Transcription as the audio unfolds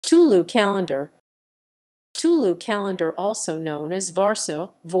Tulu Calendar. Tulu Calendar, also known as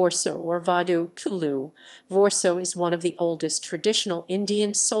Varsa, Vorsa, or Vodu, Tulu. Vorsa is one of the oldest traditional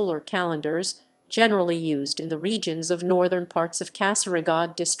Indian solar calendars, generally used in the regions of northern parts of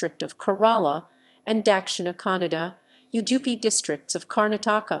Kasaragod district of Kerala and Dakshina Kannada, Udupi districts of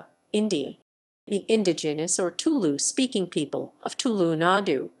Karnataka, India. The indigenous or Tulu-speaking people of Tulu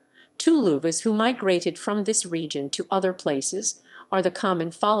Nadu, Tuluvas, who migrated from this region to other places, are the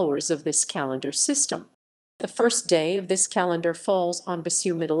common followers of this calendar system. The first day of this calendar falls on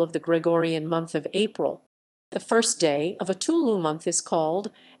Bisu, middle of the Gregorian month of April. The first day of a Tulu month is called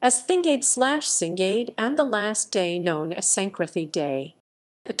as Thingade/Singade, and the last day known as Sankrathi day.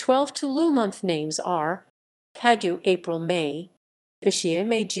 The 12 Tulu month names are Paggu April-May, Beshya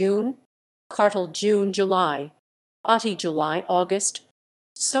May-June, Kaartel June-July, Aati July-August,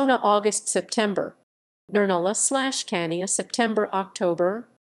 Sona August-September, Nirnaala/Kanya September-October,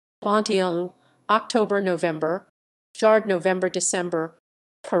 Bontyolu October-November, Jaarde November-December,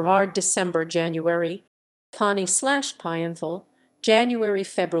 Karad December-January, Kani/Payanthal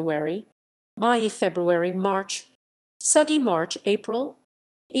January-February, Mai February-March, Suggi March-April,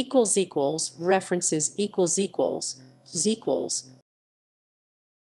 References equals